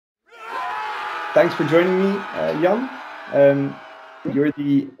Thanks for joining me, Jan. You're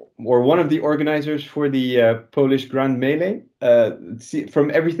one of the organizers for the Polish Grand Melee.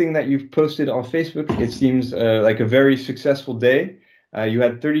 From everything that you've posted on Facebook, it seems like a very successful day. You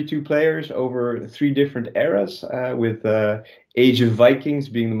had 32 players over 3 different eras, with Age of Vikings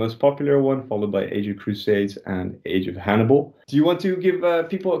being the most popular one, followed by Age of Crusades and Age of Hannibal. Do you want to give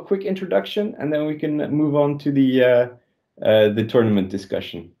people a quick introduction, and then we can move on to the tournament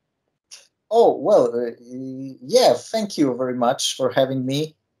discussion? Oh, well, yeah, thank you very much for having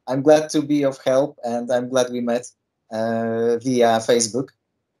me. I'm glad to be of help, and I'm glad we met via Facebook.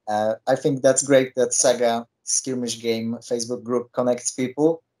 I think that's great that Saga skirmish game Facebook group connects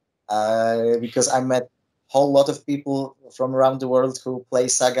people, because I met a whole lot of people from around the world who play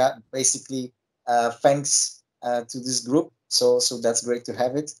Saga, basically thanks to this group. So that's great to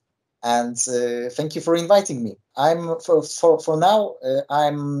have it. And thank you for inviting me. I'm for now.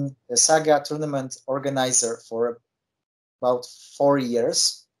 I'm a Saga tournament organizer for about 4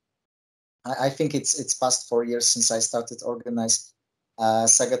 years. I think it's past 4 years since I started organize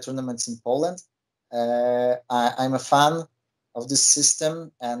Saga tournaments in Poland. I'm a fan of this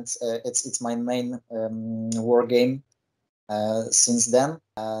system, and it's my main war game since then.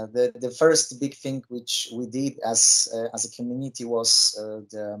 The first big thing which we did as a community was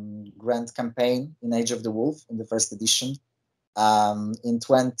the Grand Campaign in Age of the Wolf in the first edition. In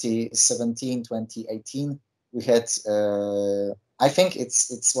 2017, 2018, we had, I think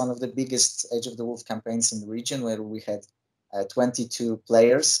it's one of the biggest Age of the Wolf campaigns in the region, where we had 22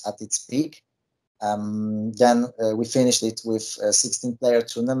 players at its peak. Then we finished it with a 16-player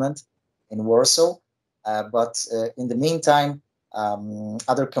tournament in Warsaw. But in the meantime,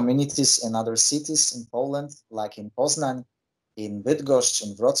 other communities in other cities in Poland, like in Poznań, in Bydgoszcz,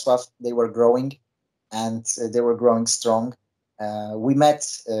 in Wrocław, they were growing, and they were growing strong. We met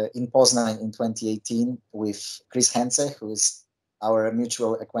in Poznań in 2018 with Chris Hence, who is our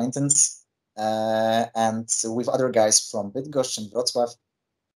mutual acquaintance, and with other guys from Bydgoszcz and Wrocław.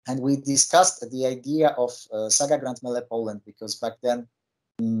 And we discussed the idea of Saga Grand Melee Poland, because back then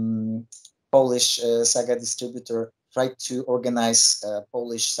Polish Saga distributor tried to organize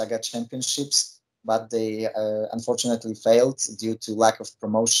Polish Saga championships, but they unfortunately failed due to lack of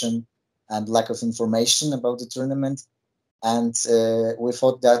promotion and lack of information about the tournament. And we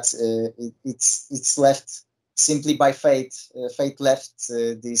thought that it's left simply by fate. Fate left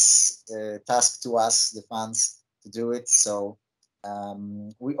this task to us, the fans, to do it. So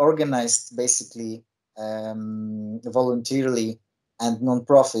we organized basically voluntarily and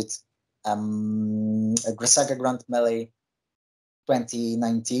non-profit Saga Grand Melee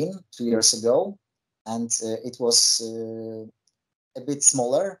 2019, 2 years ago, and it was a bit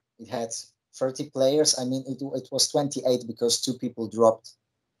smaller. It had 30 players. I mean, it was 28 because 2 people dropped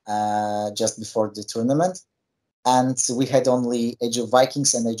just before the tournament. And we had only Age of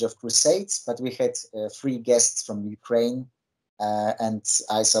Vikings and Age of Crusades, but we had 3 guests from Ukraine. And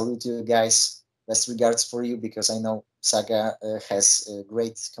I salute you guys. Best regards for you, because I know Saga has a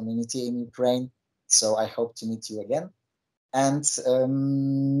great community in Ukraine. So I hope to meet you again. And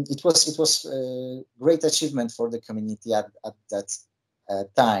it was a great achievement for the community at that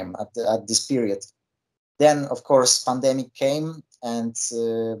time, at this period. Then, of course, pandemic came, and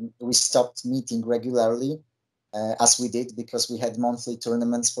we stopped meeting regularly, as we did, because we had monthly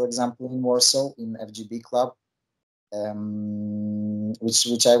tournaments, for example, in Warsaw, in FGB Club,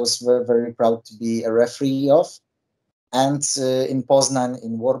 which I was very, very proud to be a referee of. And in Poznań,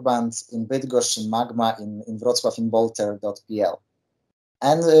 in Warband, in Bydgoszcz, in Magma, in Wrocław, in Bolter.pl.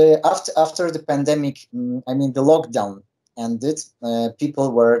 And after the pandemic, I mean, the lockdown ended,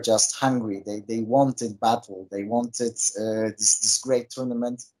 people were just hungry. They wanted battle. They wanted this great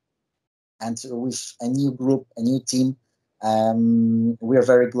tournament. And with a new group, a new team, we are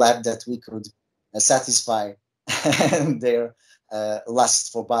very glad that we could satisfy their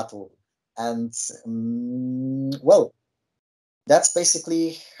lust for battle. And well, that's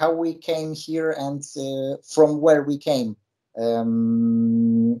basically how we came here, and from where we came.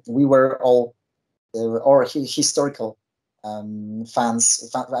 We were all historical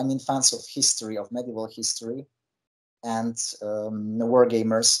fans. I mean, fans of history, of medieval history, and war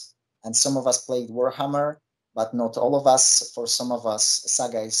gamers. And some of us played Warhammer, but not all of us. For some of us,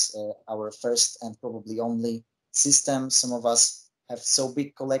 Saga is our first and probably only system. Some of us have so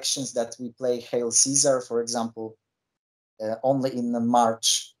big collections that we play Hail Caesar, for example. Only in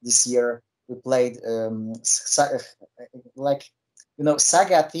March this year, we played Saga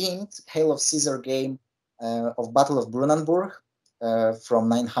themed Hail of Caesar game of Battle of Brunanburg from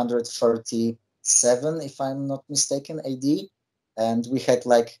 937, if I'm not mistaken, AD. And we had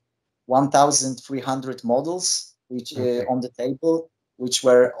like 1,300 models which Okay. on the table, which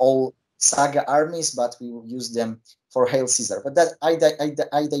were all Saga armies, but we used them for Hail Caesar. But that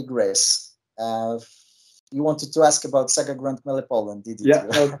I digress. You wanted to ask about Saga Grand Melee Poland, didn't Yeah. you?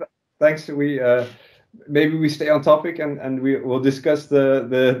 No. Thanks. We maybe we stay on topic and we will discuss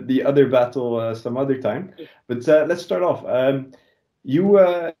the other battle some other time. But let's start off.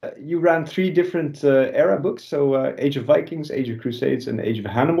 You ran three different era books, so Age of Vikings, Age of Crusades, and Age of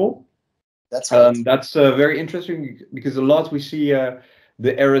Hannibal. That's right. That's very interesting because a lot we see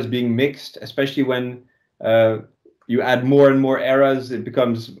the eras being mixed, especially when you add more and more eras, it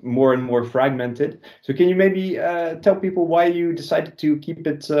becomes more and more fragmented. So can you maybe tell people why you decided to keep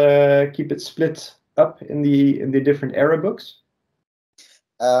it split up in the different era books?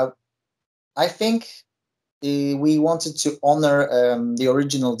 I think we wanted to honor the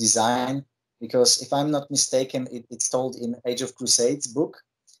original design because, if I'm not mistaken, it's told in Age of Crusades book,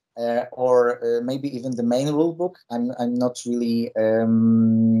 or maybe even the main rule book. I'm not really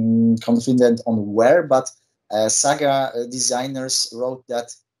confident on where, but Saga designers wrote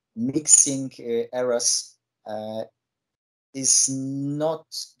that mixing eras is not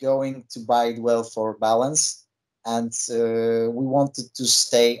going to bide well for balance, and we wanted to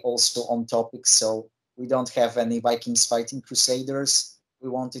stay also on topic, so we don't have any Vikings fighting Crusaders. We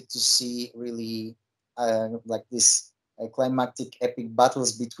wanted to see really like this climactic epic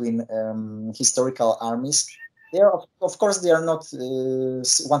battles between historical armies. They are, of course, they are not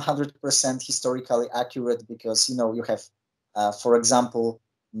 100% historically accurate because you have, for example,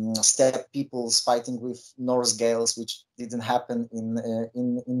 steppe peoples fighting with Norse Gales, which didn't happen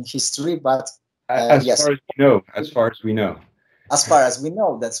in history. But As yes, far as we know, as far as we know. as far as we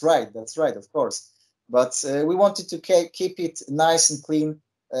know, that's right, of course. But we wanted to keep it nice and clean,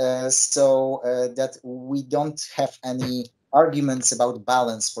 so that we don't have any arguments about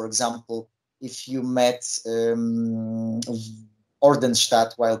balance. For example, if you met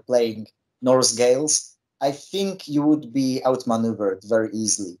Ordenstadt while playing Norse Gales, I think you would be outmaneuvered very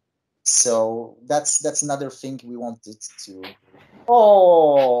easily. So that's another thing we wanted to.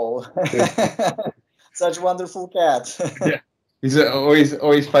 Oh, such wonderful cat. Yeah, he's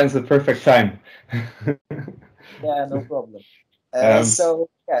always finds the perfect time. Yeah, no problem. um, So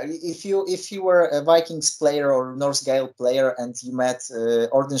yeah, if you were a Vikings player or Norse Gale player and you met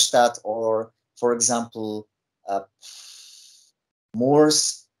Ordenstadt or, for example,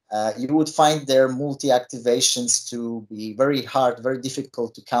 Moors, you would find their multi-activations to be very hard, very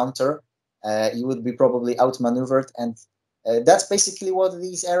difficult to counter. You would be probably outmaneuvered, and that's basically what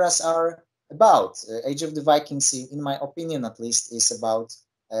these eras are about. Age of the Vikings, in my opinion at least, is about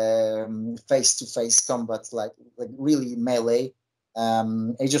face-to-face combat, like really melee.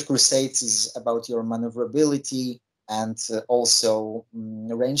 Age of Crusades is about your maneuverability and also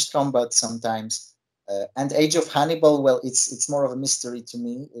ranged combat sometimes. And Age of Hannibal, well, it's more of a mystery to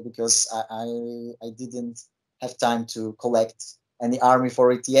me because I didn't have time to collect any army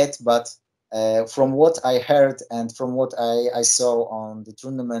for it yet. But from what I heard and from what I saw on the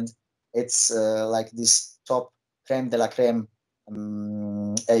tournament, it's like this top creme de la creme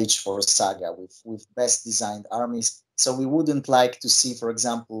age for Saga with best designed armies. So we wouldn't like to see, for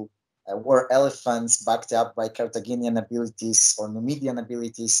example, war elephants backed up by Carthaginian abilities or Numidian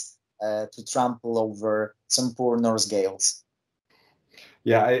abilities to trample over some poor Norse Gales.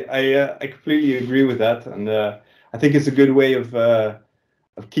 yeah, I completely agree with that, and I think it's a good way of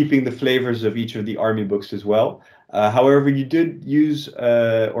keeping the flavors of each of the army books as well. However, you did use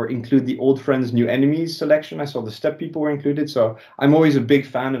or include the Old Friends, New Enemies selection. I saw the steppe people were included, so I'm always a big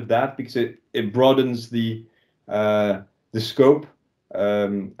fan of that because it broadens the scope,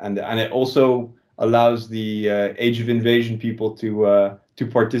 and it also allows the Age of Invasion people to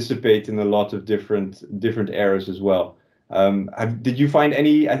participate in a lot of different eras as well. Did you find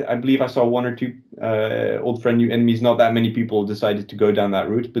any? I believe I saw one or two Old Friend, New Enemies. Not that many people decided to go down that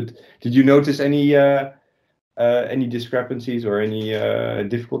route, but did you notice any discrepancies or any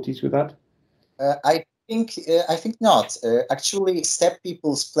difficulties with that? I think not. Actually, steppe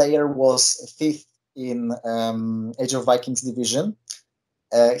people's player was fifth in Age of Vikings division.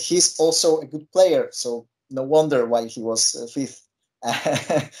 He's also a good player, so no wonder why he was fifth.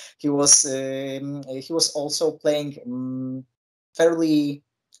 He was also playing fairly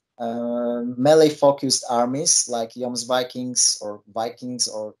melee focused armies like Yom's Vikings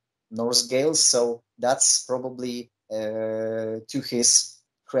or Norse Gales. So that's probably to his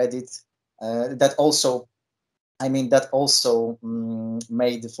credit. That also, that also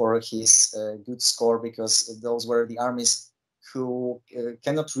made for his good score because those were the armies who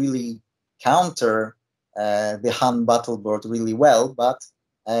cannot really counter the Han battle board really well, but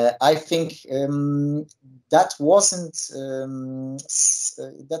I think that wasn't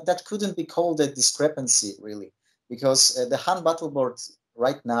that couldn't be called a discrepancy really, because the Han battleboard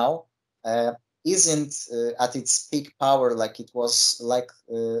right now uh, isn't at its peak power like it was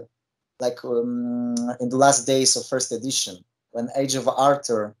in the last days of first edition, when Age of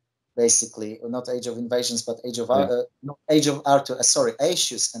Arthur, basically, not Age of Invasions, but Yeah. no, Age of Arthur. Sorry,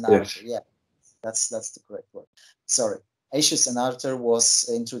 Aetius and Arthur. Yes. Yeah, that's the correct word. Sorry, Aetius and Arthur was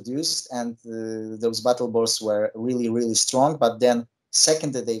introduced, and those battle boards were really strong. But then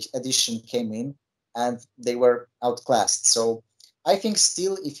second edition came in, and they were outclassed. So I think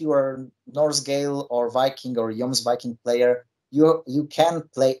still, if you are Norse Gale or Viking or Joms Viking player, you can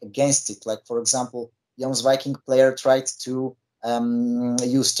play against it. Like for example, Joms Viking player tried to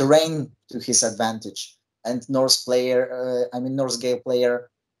use terrain to his advantage, and Norse Gale player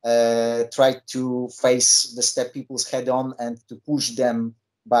tried to face the steppe peoples head on and to push them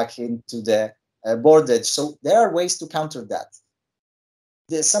back into the board edge. So there are ways to counter that.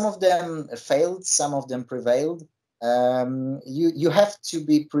 Some of them failed, some of them prevailed. You have to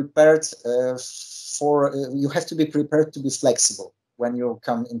be prepared you have to be prepared to be flexible when you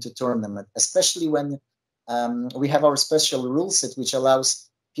come into tournament, especially when we have our special rule set, which allows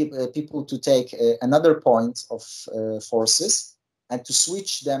people to take another point of forces and to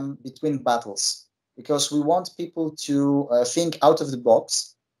switch them between battles, because we want people to think out of the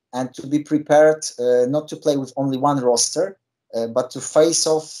box and to be prepared not to play with only one roster, but to face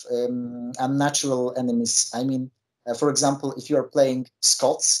off unnatural enemies. I mean, for example, if you are playing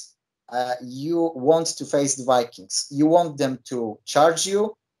Scots, you want to face the Vikings. You want them to charge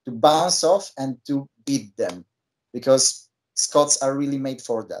you, to bounce off, and to beat them, because Scots are really made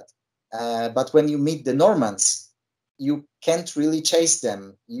for that. But when you meet the Normans, you can't really chase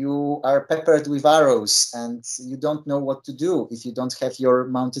them. You are peppered with arrows, and you don't know what to do if you don't have your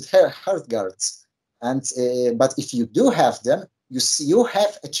mounted hearth guards. And but if you do have them, you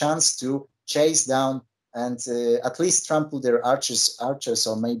have a chance to chase down and at least trample their archers,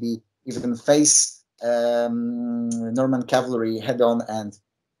 or maybe even face Norman cavalry head on and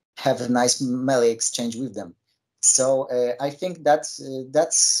have a nice melee exchange with them. So I think that's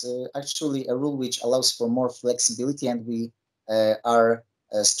actually a rule which allows for more flexibility, and we are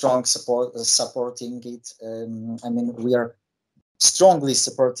supporting it. I mean, we are strongly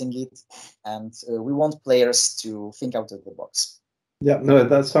supporting it, and we want players to think out of the box. Yeah, no,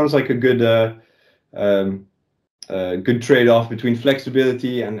 that sounds like a um, good trade-off between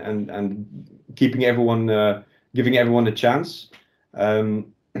flexibility and keeping everyone, giving everyone a chance.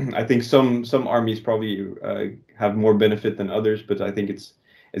 I think some armies probably have more benefit than others, but I think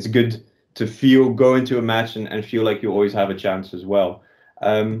it's good to go into a match and feel like you always have a chance as well.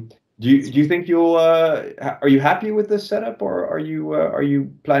 Do you think you'll are you happy with this setup, or are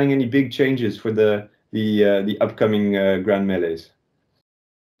you planning any big changes for the upcoming Grand Melees?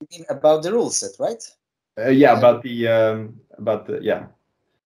 You mean about the rule set, right? Yeah, about the yeah.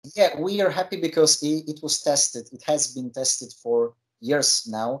 Yeah, we are happy because it was tested. It has been tested for years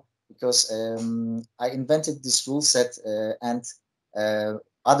now, because I invented this rule set, and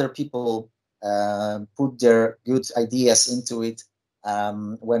other people put their good ideas into it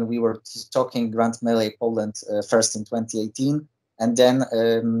when we were talking Grand Melee Poland first in 2018. And then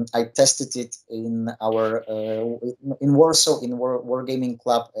I tested it in our in Warsaw, in Wargaming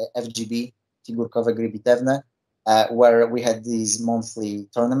Club FGB, Figurkowe Gry Bitewne, where we had these monthly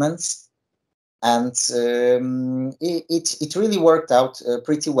tournaments, and it really worked out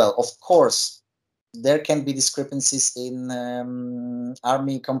pretty well. Of course, there can be discrepancies in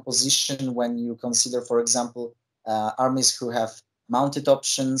army composition when you consider, for example, armies who have mounted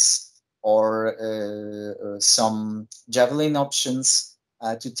options, or some javelin options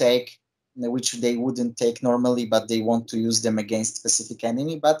to take, which they wouldn't take normally, but they want to use them against specific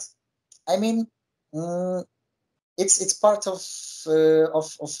enemy. But I mean, mm, it's part of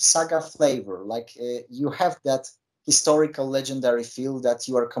Saga flavor. Like you have that historical legendary feel that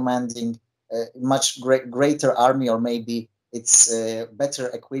you are commanding a much greater army, or maybe it's better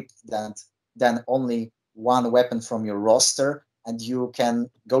equipped than only one weapon from your roster, and you can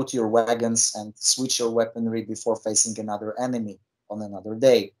go to your wagons and switch your weaponry before facing another enemy on another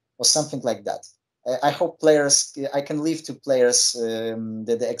day, or something like that. I hope players, I can leave to players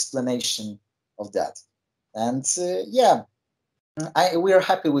the explanation of that. And yeah, we are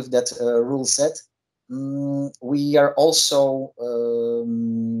happy with that rule set. We are also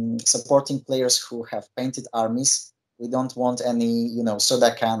supporting players who have painted armies. We don't want any,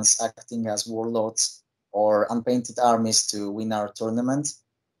 soda cans acting as warlords or unpainted armies to win our tournament.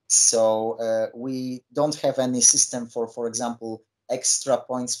 So we don't have any system for example, extra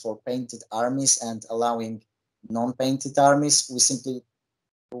points for painted armies and allowing non-painted armies. We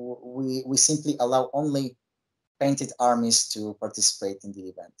simply allow only painted armies to participate in the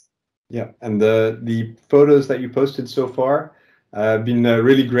event. Yeah, and the photos that you posted so far have been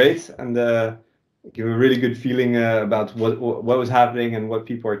really great, and give a really good feeling about what was happening and what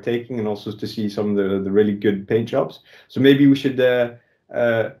people are taking, and also to see some of the really good paint jobs. So maybe we should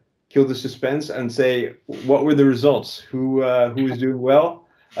kill the suspense and say what were the results? Who is doing well?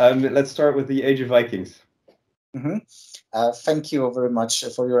 Let's start with the Age of Vikings. Mm-hmm. Thank you very much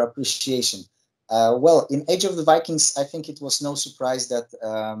for your appreciation. Well, in Age of the Vikings, I think it was no surprise that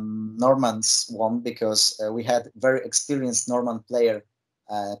Normans won, because we had very experienced Norman player,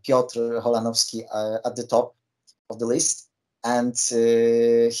 Piotr Holanowski, at the top of the list, and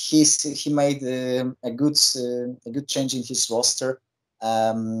he made a good change in his roster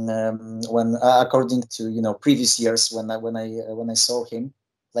when according to previous years when I saw him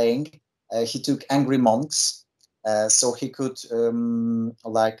playing. He took angry monks, so he could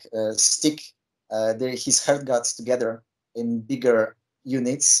stick his herd gods together in bigger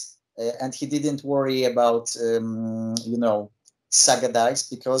units, and he didn't worry about Saga dice,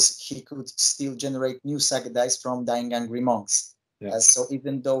 because he could still generate new Saga dice from dying angry monks. Yeah. So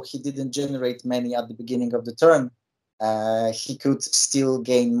even though he didn't generate many at the beginning of the turn, he could still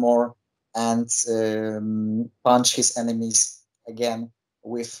gain more and punch his enemies again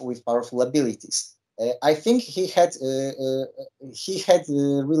with powerful abilities. I think he had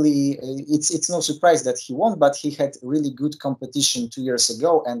really. It's no surprise that he won, but he had really good competition 2 years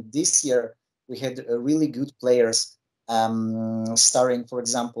ago, and this year we had really good players. Starring, for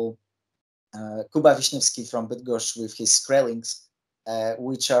example, Kuba Wisniewski from Bydgoszcz with his Skrellings,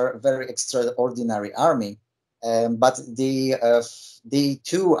 which are a very extraordinary army, but they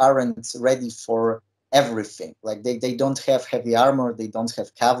too aren't ready for everything. Like they don't have heavy armor, they don't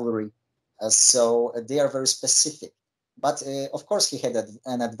have cavalry, so they are very specific. But of course, he had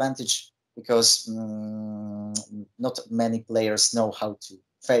an advantage because not many players know how to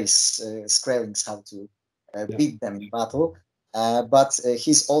face Skrellings, how to beat them in battle. But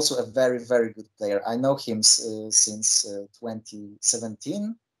he's also a very, very good player. I know him since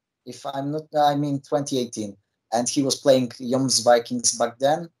 2017, if I'm not, I mean 2018. And he was playing Jom's Vikings back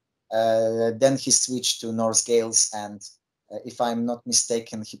then. Then he switched to Norse Gales, and if I'm not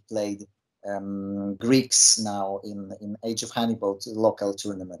mistaken, he played Greeks now in Age of Hannibal local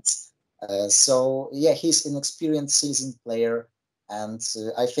tournaments. So yeah, he's an experienced, seasoned player, and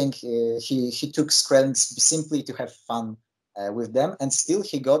I think he took Skrellings simply to have fun with them, and still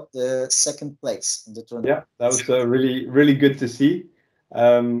he got the second place in the tournament. Yeah, that was really, really good to see.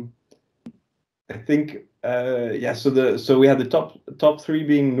 I think yeah. So we had the top three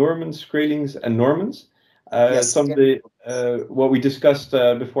being Normans, Skrellings, and Normans. Yes, Some of the what we discussed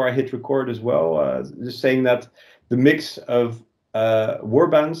before I hit record as well, just saying that the mix of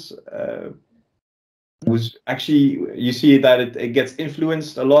warbands was actually, you see that it gets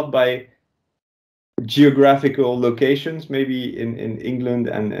influenced a lot by geographical locations, maybe in England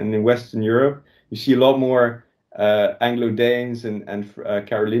and in Western Europe. You see a lot more Anglo-Danes and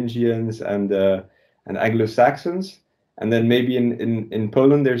Carolingians and Anglo-Saxons, and then maybe in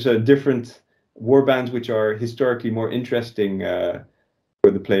Poland there's a different warbands which are historically more interesting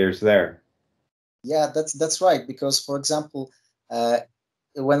for the players there. Yeah, that's right. Because, for example,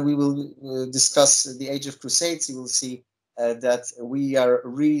 when we will discuss the Age of Crusades, you will see that we are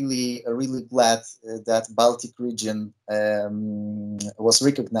really, really glad that Baltic region was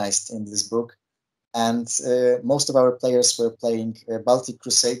recognized in this book. And most of our players were playing Baltic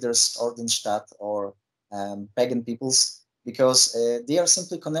Crusaders, Ordenstadt, or pagan peoples, because they are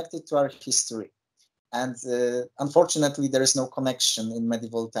simply connected to our history. And unfortunately, there is no connection in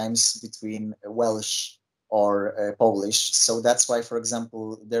medieval times between Welsh or Polish. So that's why, for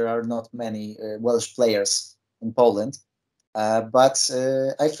example, there are not many Welsh players in Poland. But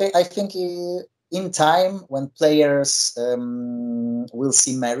I think in time, when players will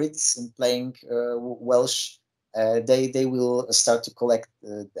see merits in playing Welsh, they will start to collect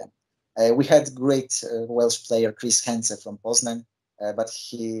them. We had great Welsh player Chris Hence from Poznan, but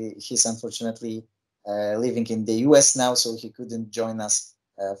he's unfortunately living in the US now, so he couldn't join us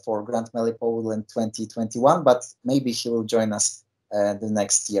for Grand Melee Poland 2021, but maybe he will join us the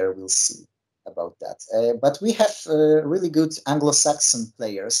next year. We'll see about that. But we have really good Anglo-Saxon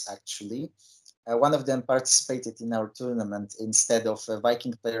players, actually. One of them participated in our tournament instead of a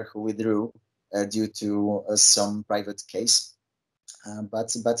Viking player who withdrew due to some private case.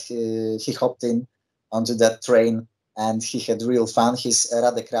 But he hopped in onto that train, and he had real fun. He's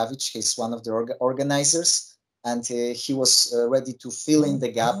Radek Ravic. He's one of the organizers. and he was ready to fill in the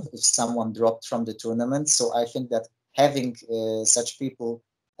gap if someone dropped from the tournament. So I think that having such people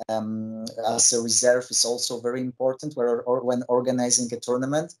as a reserve is also very important or when organizing a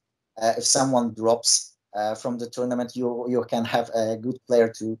tournament. If someone drops from the tournament, you can have a good player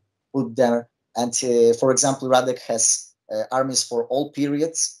to put there. And for example, Radek has armies for all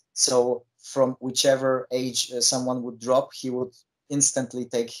periods. So from whichever age someone would drop, he would instantly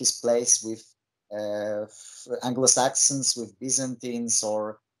take his place with Anglo-Saxons, with Byzantines,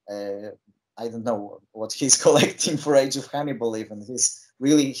 or I don't know what he's collecting for Age of Hannibal. Even he's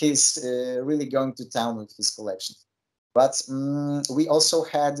really going to town with his collection. But we also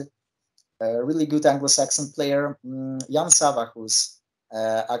had a really good Anglo-Saxon player, Jan Sava, who's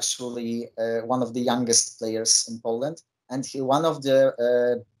actually one of the youngest players in Poland, and one of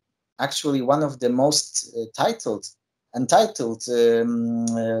the most entitled.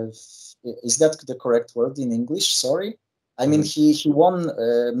 Is that the correct word in English? Sorry, I mean he won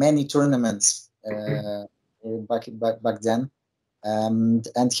many tournaments back then,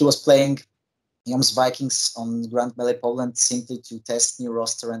 and he was playing Yom's Vikings on Grand Melee Poland simply to test new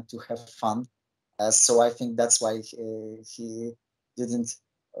roster and to have fun. So I think that's why he didn't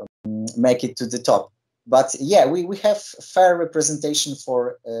make it to the top. But yeah, we have fair representation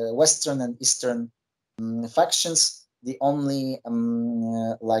for Western and Eastern factions. The only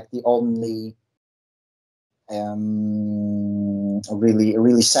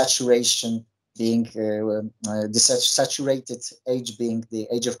really saturation being the saturated age being the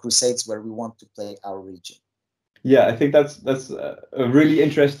Age of Crusades, where we want to play our region. Yeah, I think that's a really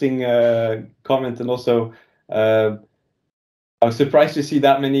interesting comment, and also I was surprised to see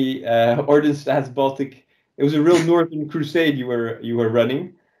that many Ordenstats Baltic. It was a real Northern Crusade you were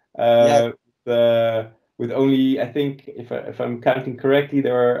running. Yeah. With only, I think, if I'm counting correctly,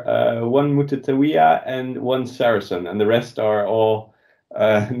 there are one Mutatawiya and one Saracen, and the rest are all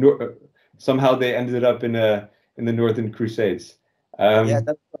somehow they ended up in the Northern Crusades. Yeah,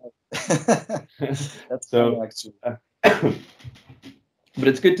 that's right. That's funny, So, actually. but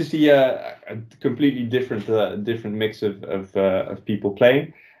it's good to see a completely different mix of people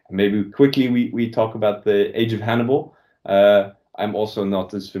playing. Maybe quickly we talk about the Age of Hannibal. I'm also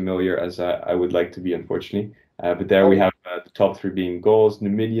not as familiar as I would like to be, unfortunately. But there we have the top three being Gauls,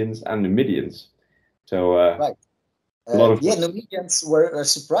 Numidians, and Numidians. So right. A lot of yeah, Numidians were a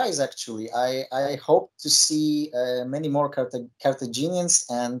surprise, actually. I hope to see many more Carthaginians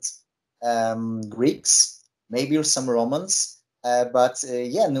and Greeks, maybe some Romans. But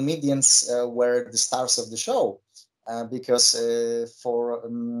yeah, Numidians were the stars of the show because for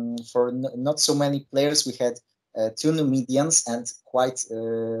not so many players, we had two Numidians and quite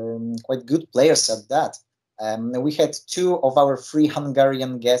good players at that. We had two of our three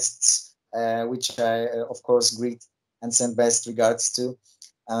Hungarian guests, which I, of course, greet and send best regards to.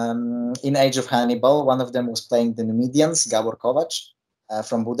 In Age of Hannibal, one of them was playing the Numidians, Gabor Kovac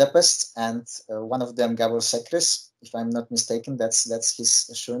from Budapest, and one of them, Gabor Sekres, if I'm not mistaken, that's his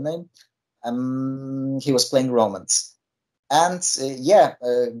surname. He was playing Romans. And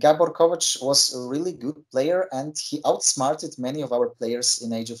Gabor Kovac was a really good player, and he outsmarted many of our players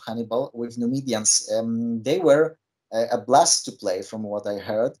in Age of Hannibal with Numidians. They were a blast to play, from what I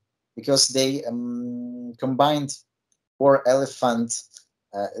heard, because they combined war elephant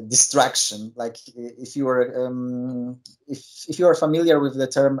distraction. Like if you are if you are familiar with the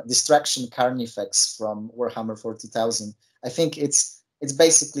term distraction carnifex from Warhammer 40,000, I think it's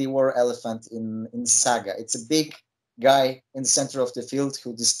basically war elephant in Saga. It's a big guy in the center of the field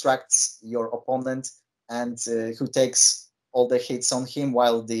who distracts your opponent and who takes all the hits on him,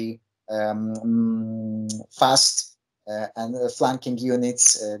 while the fast and flanking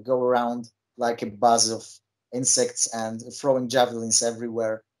units go around like a buzz of insects and throwing javelins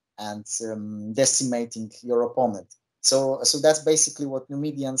everywhere and decimating your opponent. So that's basically what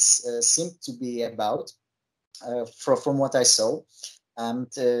Numidians seem to be about, from what I saw.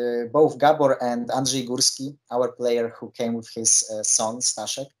 And both Gabor and Andrzej Górski, our player who came with his son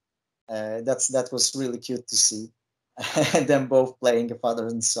Staszek, that was really cute to see them both playing a father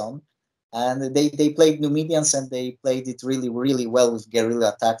and son. And they played Numidians, and they played it really well with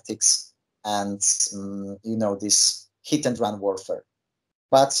guerrilla tactics and this hit and run warfare.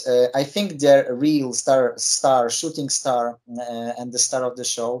 But I think the real shooting star, and the star of the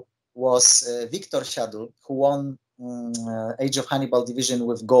show was Viktor Siadl, who won Age of Hannibal division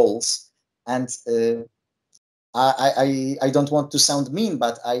with goals. And I don't want to sound mean,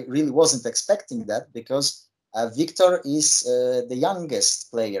 but I really wasn't expecting that, because Victor is the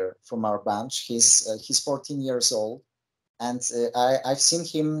youngest player from our bunch. He's 14 years old, and I've seen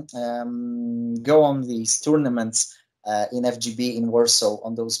him go on these tournaments in FGB in Warsaw,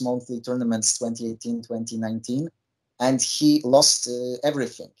 on those monthly tournaments 2018, 2019, and he lost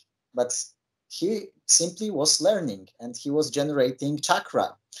everything. But he simply was learning, and he was generating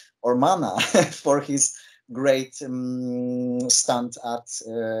chakra or mana for his great stunt at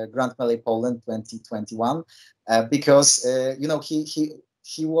Grand Melee Poland 2021, because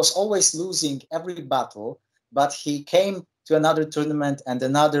he was always losing every battle, but he came to another tournament and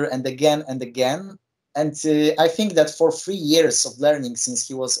another and again and again. And I think that for 3 years of learning, since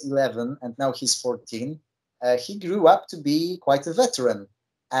he was 11 and now he's 14, he grew up to be quite a veteran.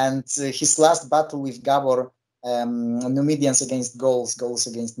 And his last battle with Gabor, Numidians against Gauls, Gauls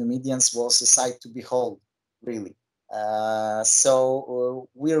against Numidians, was a sight to behold, really. So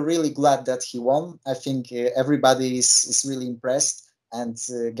we're really glad that he won. I think everybody is really impressed. And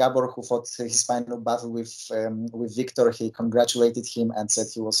Gabor, who fought his final battle with Victor, he congratulated him and said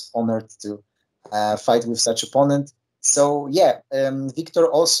he was honored to fight with such opponent. So yeah, Victor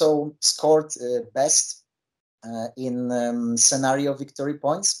also scored best in scenario victory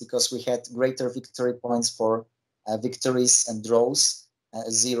points, because we had greater victory points for victories and draws,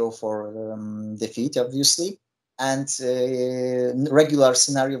 0 for defeat, obviously, and regular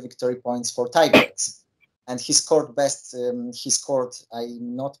scenario victory points for tie breaks. And he scored best. He scored,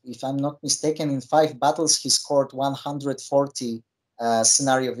 if I'm not mistaken, in 5 battles he scored 140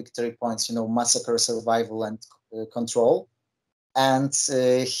 scenario victory points. Massacre, survival, and control. And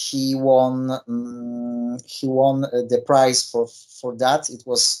he won. The prize for that. It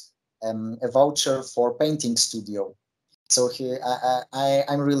was a voucher for painting studio. So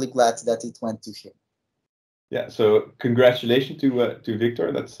I'm really glad that it went to him. Yeah. So congratulations to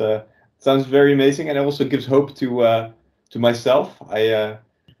Victor. That's sounds very amazing, and it also gives hope to myself. I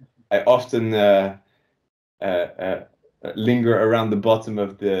often linger around the bottom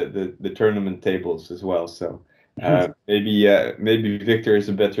of the tournament tables as well. So maybe Victor is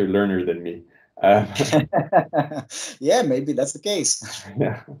a better learner than me. Yeah, maybe that's the case.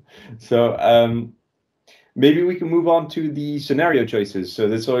 Yeah. So maybe we can move on to the scenario choices. So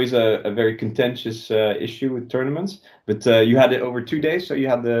that's always a very contentious issue with tournaments. But you had it over 2 days, so you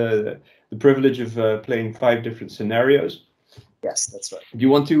had the privilege of playing 5 different scenarios. Yes, that's right. Do you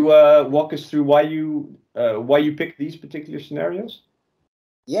want to walk us through why you picked these particular scenarios?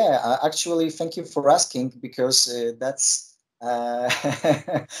 Yeah, actually, thank you for asking, because that's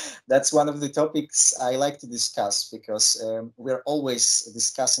that's one of the topics I like to discuss, because we're always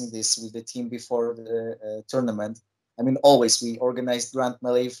discussing this with the team before the tournament. I mean, always. We organized Grand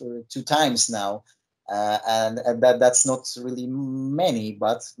Melee for 2 times now, and that's not really many,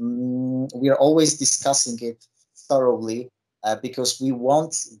 but we are always discussing it thoroughly, because we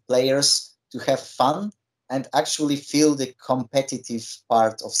want players to have fun and actually feel the competitive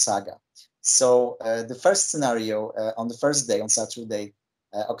part of Saga. So the first scenario on the first day, on Saturday,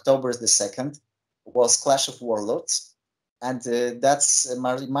 October the 2nd, was Clash of Warlords. And that's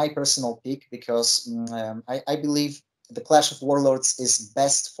my personal pick, because I believe the Clash of Warlords is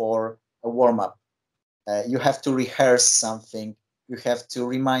best for a warm-up. You have to rehearse something. You have to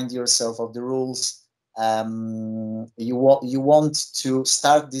remind yourself of the rules. You want to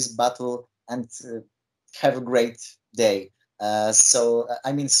start this battle and have a great day.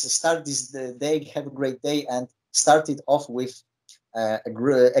 Start this day, have a great day, and start it off with a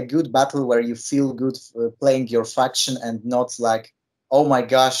good battle where you feel good playing your faction, and not like, oh my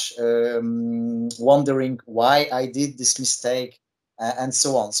gosh, wondering why I did this mistake, and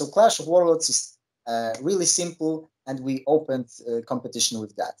so on. So Clash of Warlords is really simple, and we opened competition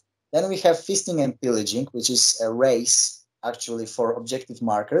with that. Then we have Feasting and Pillaging, which is a race actually for objective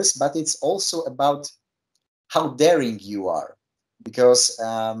markers, but it's also about how daring you are, because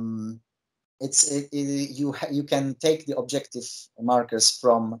you can take the objective markers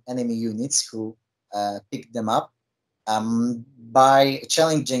from enemy units who pick them up by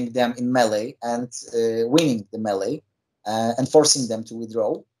challenging them in melee and winning the melee and forcing them to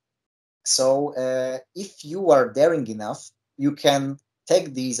withdraw. So if you are daring enough, you can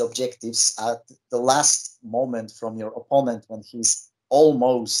take these objectives at the last moment from your opponent, when he's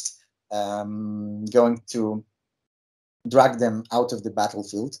almost going to drag them out of the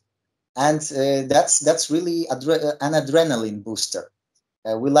battlefield. And that's really an adrenaline booster.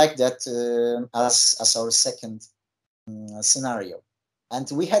 We like that as our second scenario. And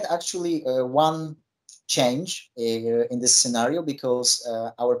we had actually one change in this scenario, because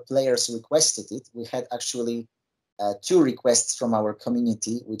our players requested it. We had actually 2 requests from our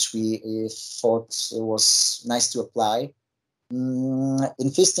community, which we thought was nice to apply. In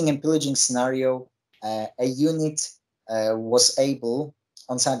Feasting and Pillaging scenario, a unit was able,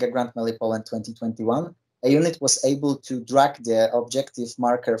 on Saga Grand Melee Poland 2021, a unit was able to drag the objective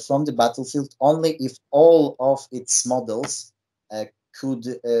marker from the battlefield only if all of its models could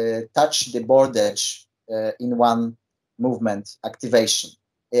touch the board edge in one movement activation.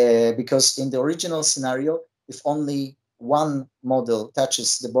 Because in the original scenario, if only one model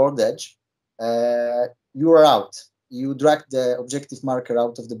touches the board edge, you are out. You drag the objective marker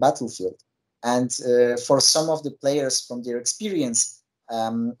out of the battlefield. And for some of the players, from their experience,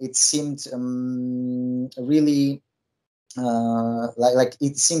 it seemed really like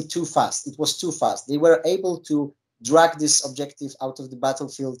it seemed too fast. It was too fast. They were able to drag this objective out of the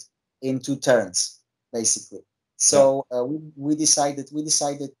battlefield in 2 turns, basically. So we decided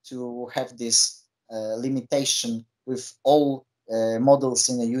to have this limitation with all models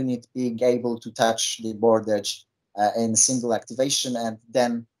in a unit being able to touch the board edge in single activation, and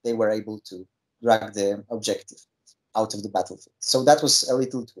then they were able to drag the objective out of the battlefield. So that was a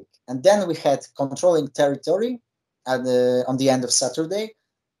little tweak. And then we had controlling territory on the end of Saturday.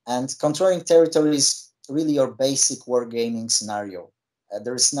 And controlling territory is really your basic wargaming scenario.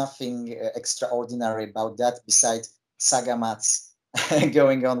 There is nothing extraordinary about that besides Saga mats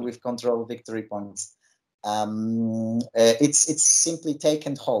going on with control victory points. It's simply take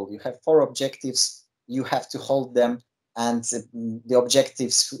and hold. You have 4 objectives. You have to hold them. And the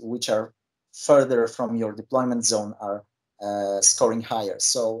objectives which are further from your deployment zone are scoring higher.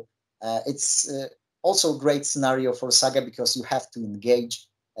 So it's also a great scenario for Saga because you have to engage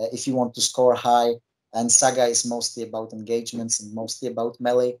if you want to score high. And Saga is mostly about engagements and mostly about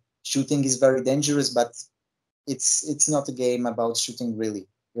melee. Shooting is very dangerous, but it's not a game about shooting really.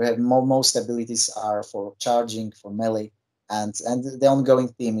 You have most abilities are for charging, for melee, and the ongoing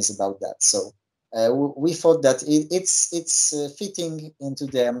theme is about that. So we thought that it's fitting into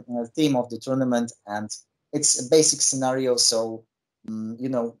the theme of the tournament, and it's a basic scenario. So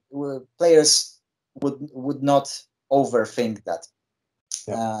players would not overthink that.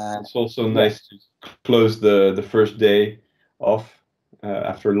 It's also nice to close the first day off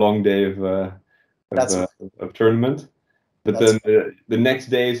after a long day of tournament. But then the next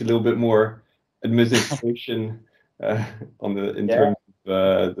day is a little bit more administration in terms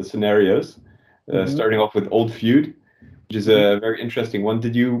of the scenarios. Starting off with Old Feud, which is a very interesting one.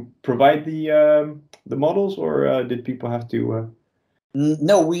 Did you provide the models, or did people have to?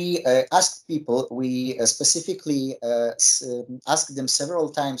 No, we asked people. We specifically asked them several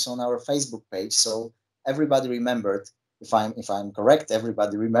times on our Facebook page, so everybody remembered. If I'm correct,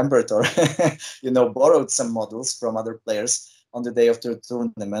 everybody remembered or borrowed some models from other players on the day of the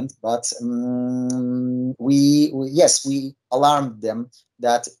tournament. But we alarmed them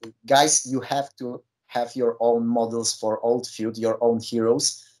that, guys, you have to have your own models for Old Feud, your own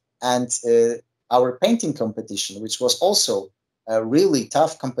heroes, and our painting competition, which was also a really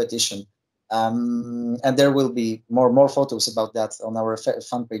tough competition, and there will be more photos about that on our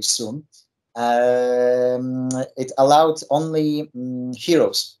fan page soon. It allowed only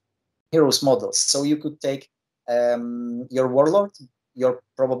heroes models, so you could take your warlord,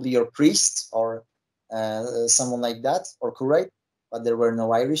 probably your priest, or someone like that, or curate, but there were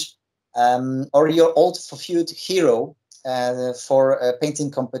no Irish, or your Old Feud hero for a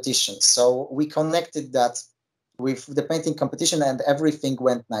painting competition. So we connected that with the painting competition, and everything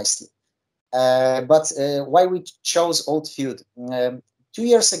went nicely. But why we chose Old Feud? 2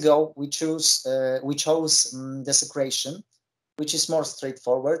 years ago, we chose Desecration, which is more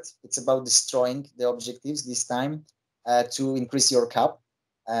straightforward. It's about destroying the objectives this time to increase your cap,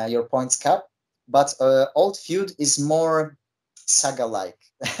 your points cap. But Old Feud is more Saga-like.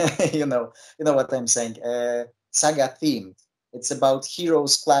 you know what I'm saying. Saga themed. It's about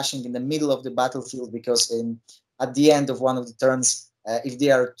heroes clashing in the middle of the battlefield because at the end of one of the turns, if they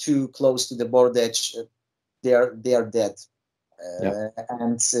are too close to the board edge, they are dead,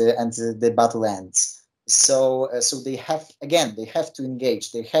 and the battle ends. So they have to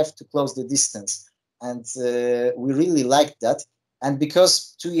engage, they have to close the distance, and we really liked that. And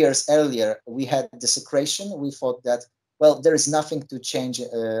because 2 years earlier we had Desecration, we thought that, well, there is nothing to change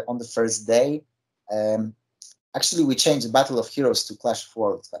on the first day. Actually, we changed the Battle of Heroes to Clash of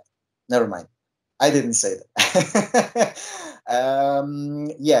Worlds, but never mind. I didn't say that.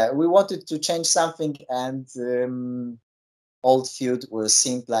 We wanted to change something, and Old Feud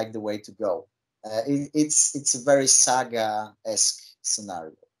seemed like the way to go. It's a very Saga-esque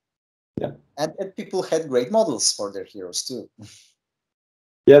scenario. Yeah, and people had great models for their heroes too.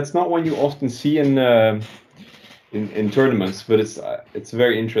 Yeah, it's not one you often see in tournaments, but it's a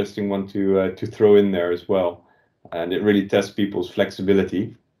very interesting one to throw in there as well, and it really tests people's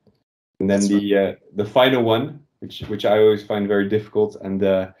flexibility. And then the final one, which I always find very difficult, and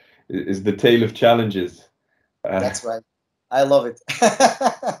is the tale of challenges. That's right. I love it.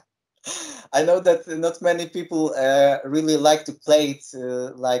 I know that not many people really like to play it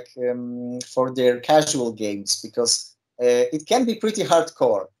for their casual games, because it can be pretty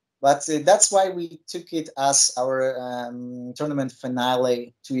hardcore. But that's why we took it as our tournament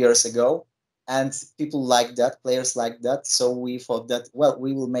finale 2 years ago, and people like that, players like that. So we thought that, well,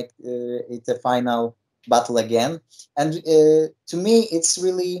 we will make it a final battle again. And to me, it's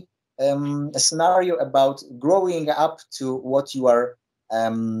really a scenario about growing up to what you are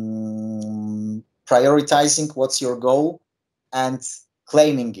prioritizing, what's your goal, and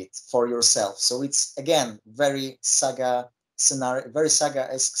claiming it for yourself. So it's again very Saga scenario, very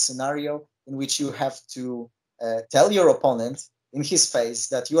Saga-esque scenario, in which you have to tell your opponent in his face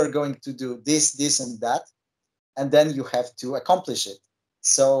that you are going to do this, this, and that, and then you have to accomplish it.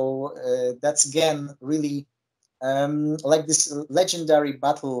 So that's again really like this legendary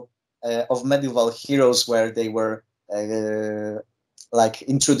battle of medieval heroes, where they were like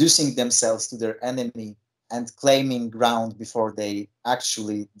introducing themselves to their enemy and claiming ground before they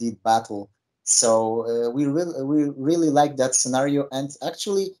actually did battle. So we really like that scenario, and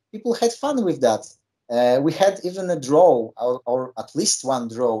actually people had fun with that. We had even a draw, or at least one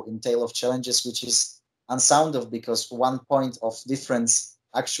draw in Tale of Challenges, which is unsound of, because 1 point of difference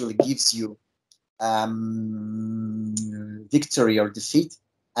actually gives you victory or defeat,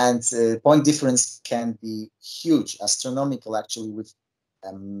 and point difference can be huge, astronomical actually, with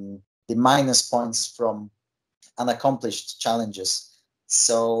the minus points from unaccomplished challenges.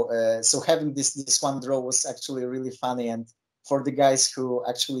 So so having this one draw was actually really funny, and for the guys who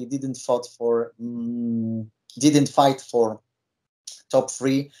actually didn't fight for top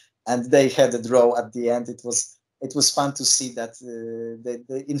 3, and they had a draw at the end, it was fun to see that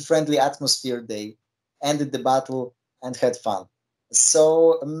in friendly atmosphere they ended the battle and had fun.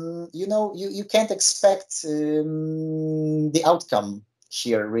 So you can't expect the outcome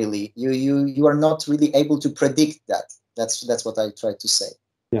here, really. You are not really able to predict that. That's what I try to say.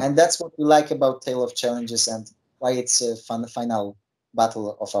 Yeah. And that's what we like about Tale of Challenges, and why it's a fun final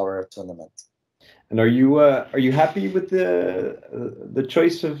battle of our tournament. And are you happy with the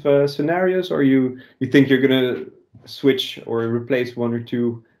choice of scenarios, or you think you're gonna switch or replace one or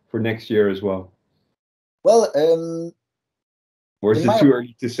two for next year as well? Well, or is it too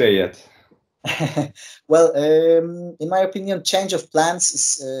early to say yet? Well, in my opinion, change of plans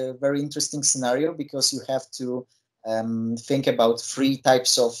is a very interesting scenario, because you have to think about 3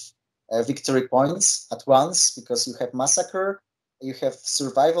 types of victory points at once, because you have massacre, you have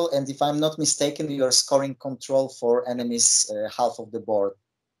survival, and if I'm not mistaken, you are scoring control for enemies half of the board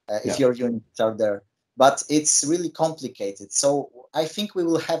if your units are there. But it's really complicated. So I think we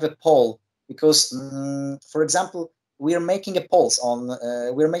will have a poll, because, for example, we're making polls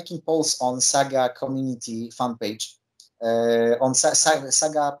on Saga community fan page, on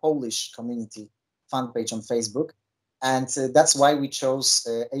Saga Polish community fan page on Facebook, and that's why we chose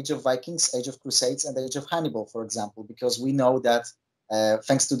Age of Vikings, Age of Crusades, and Age of Hannibal, for example, because we know that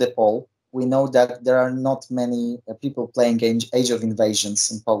thanks to the poll, we know that there are not many people playing Age of Invasions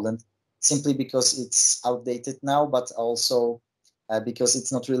in Poland, simply because it's outdated now, but also because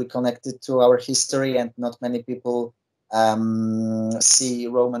it's not really connected to our history, and not many people see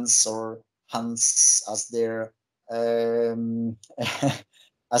Romans or Huns as their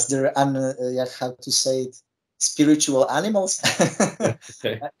as their how to say it, spiritual animals.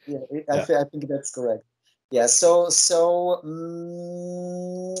 Okay. I think that's correct. Yeah, so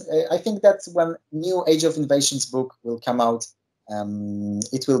I think that when new Age of Invasions book will come out,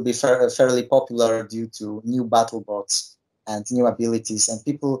 it will be fairly popular due to new battle bots and new abilities, and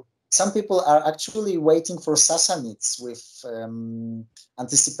some people are actually waiting for Sassanids with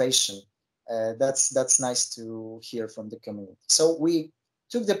anticipation. That's nice to hear from the community. So we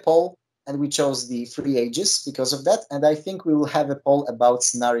took the poll and we chose the 3 ages because of that. And I think we will have a poll about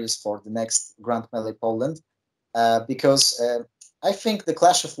scenarios for the next Grand Melee Poland, because I think the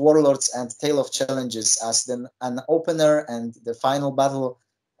Clash of Warlords and Tale of Challenges as an opener and the final battle,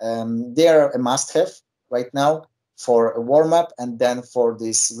 they are a must-have right now for a warm-up, and then for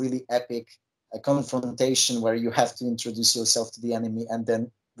this really epic confrontation where you have to introduce yourself to the enemy and then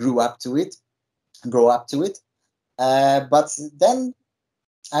grow up to it. But then,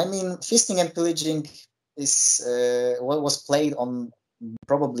 I mean, feasting and pillaging is what was played on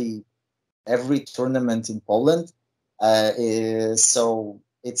probably every tournament in Poland. So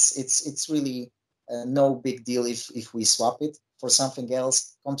it's really no big deal if we swap it for something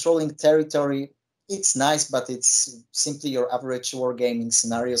else. Controlling territory, it's nice, but it's simply your average wargaming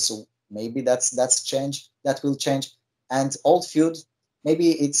scenario. So maybe that's change. That will change. And Old Feud,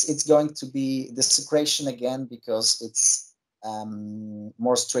 maybe it's going to be Desecration again because it's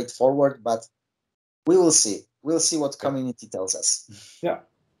more straightforward. But we will see. We'll see what community tells us. Yeah.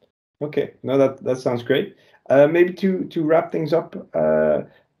 Okay. No, that sounds great. Maybe to wrap things up,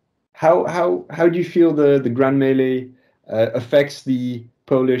 how do you feel the Grand Melee affects the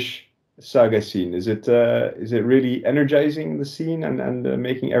Polish Saga scene? Is it really energizing the scene and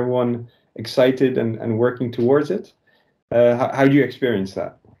making everyone excited and working towards it? How do you experience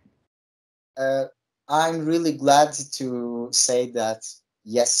that? I'm really glad to say that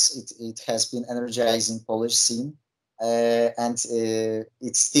yes, it has been energizing Polish scene, and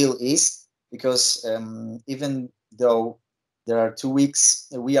it still is, because even though there are 2 weeks,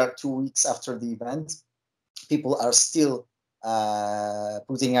 we are 2 weeks after the event, people are still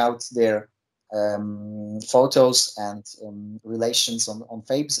putting out their photos and relations on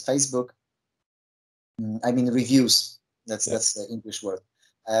Facebook. I mean reviews. That's the English word.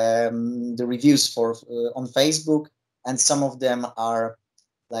 The reviews for on Facebook, and some of them are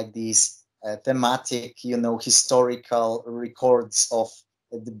like these thematic, historical records of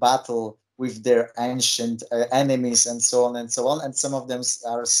the battle with their ancient enemies and so on and so on. And some of them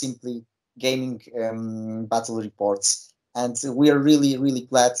are simply gaming battle reports. And we are really, really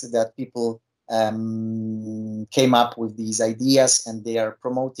glad that people came up with these ideas and they are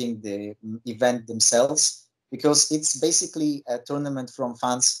promoting the event themselves, because it's basically a tournament from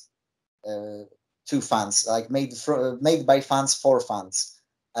fans to fans, like made by fans for fans,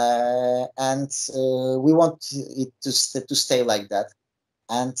 and we want it to stay like that.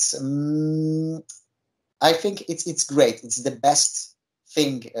 And I think it's great. It's the best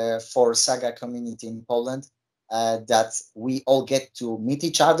thing for Saga community in Poland, that we all get to meet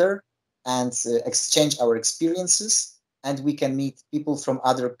each other and exchange our experiences, and we can meet people from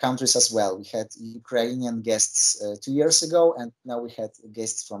other countries as well. We had Ukrainian guests 2 years ago, and now we had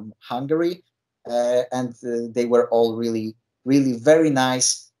guests from Hungary, and they were all really, really very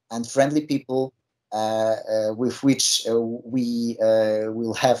nice and friendly people, with which we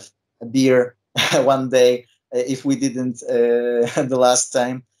will have a beer one day if we didn't the last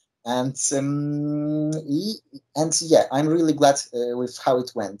time. And yeah, I'm really glad with how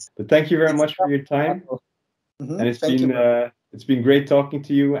it went. But thank you very much for your time, and it's been great talking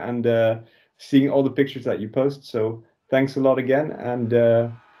to you and seeing all the pictures that you post. So thanks a lot again, and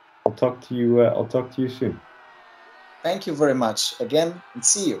I'll talk to you. I'll talk to you soon. Thank you very much again, and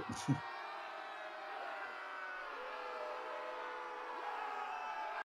see you.